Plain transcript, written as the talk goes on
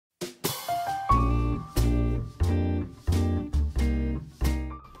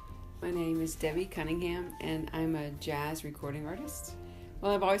is Debbie Cunningham, and I'm a jazz recording artist.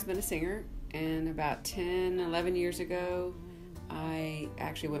 Well, I've always been a singer, and about 10, 11 years ago, I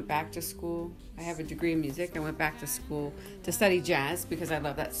actually went back to school. I have a degree in music. I went back to school to study jazz because I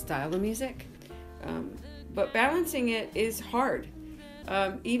love that style of music. But balancing it is hard.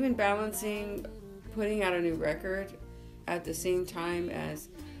 Even balancing putting out a new record at the same time as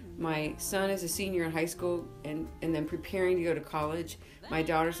my son is a senior in high school and then preparing to go to college. My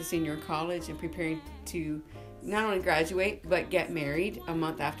daughter's a senior in college and preparing to not only graduate, but get married a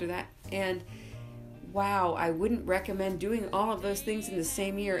month after that. And wow, I wouldn't recommend doing all of those things in the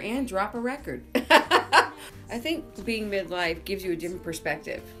same year and drop a record. I think being midlife gives you a different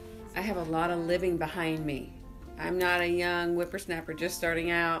perspective. I have a lot of living behind me. I'm not a young whippersnapper just starting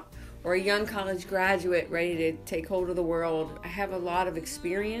out or a young college graduate ready to take hold of the world. I have a lot of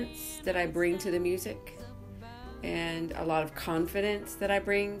experience that I bring to the music and a lot of confidence that I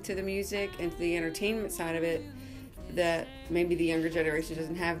bring to the music and to the entertainment side of it that maybe the younger generation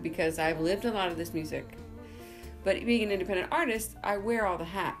doesn't have because I've lived a lot of this music. But being an independent artist, I wear all the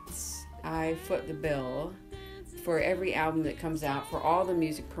hats. I foot the bill for every album that comes out, for all the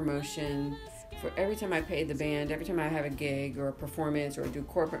music promotion, for every time I pay the band, every time I have a gig or a performance or do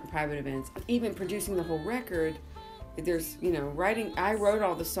corporate and private events, even producing the whole record. There's, writing. I wrote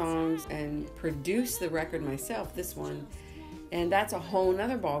all the songs and produced the record myself, this one, and that's a whole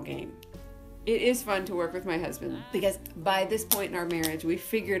nother ball game. It is fun to work with my husband because by this point in our marriage, we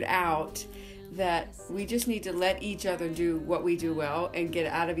figured out that we just need to let each other do what we do well and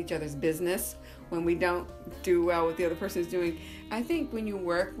get out of each other's business when we don't do well what the other person is doing. I think when you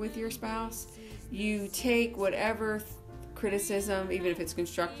work with your spouse, you take whatever criticism, even if it's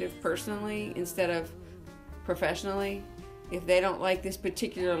constructive, personally instead of professionally. If they don't like this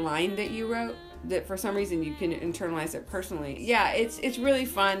particular line that you wrote, that for some reason you can internalize it personally. Yeah, it's really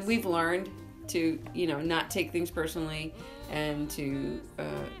fun. We've learned to, not take things personally and to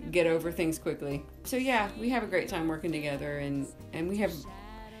get over things quickly. So yeah, we have a great time working together and we have,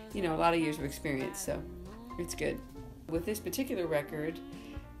 a lot of years of experience, so it's good. With this particular record,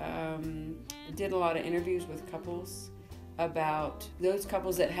 did a lot of interviews with couples about those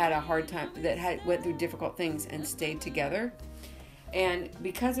couples that had a hard time, that went through difficult things and stayed together. And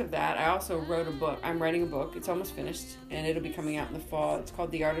because of that, I also wrote a book. I'm writing a book. It's almost finished, and it'll be coming out in the fall. It's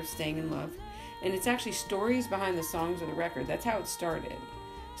called The Art of Staying in Love. And it's actually stories behind the songs of the record. That's how it started.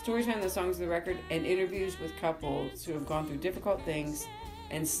 Stories behind the songs of the record and interviews with couples who have gone through difficult things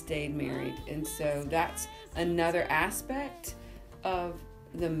and stayed married. And so that's another aspect of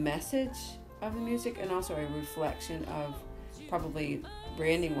the message of the music, and also a reflection of, probably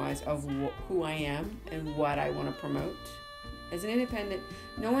branding-wise, of who I am and what I want to promote. As an independent,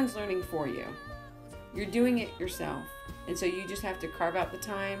 no one's learning for you. You're doing it yourself. And so you just have to carve out the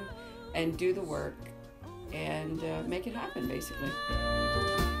time and do the work and make it happen, basically.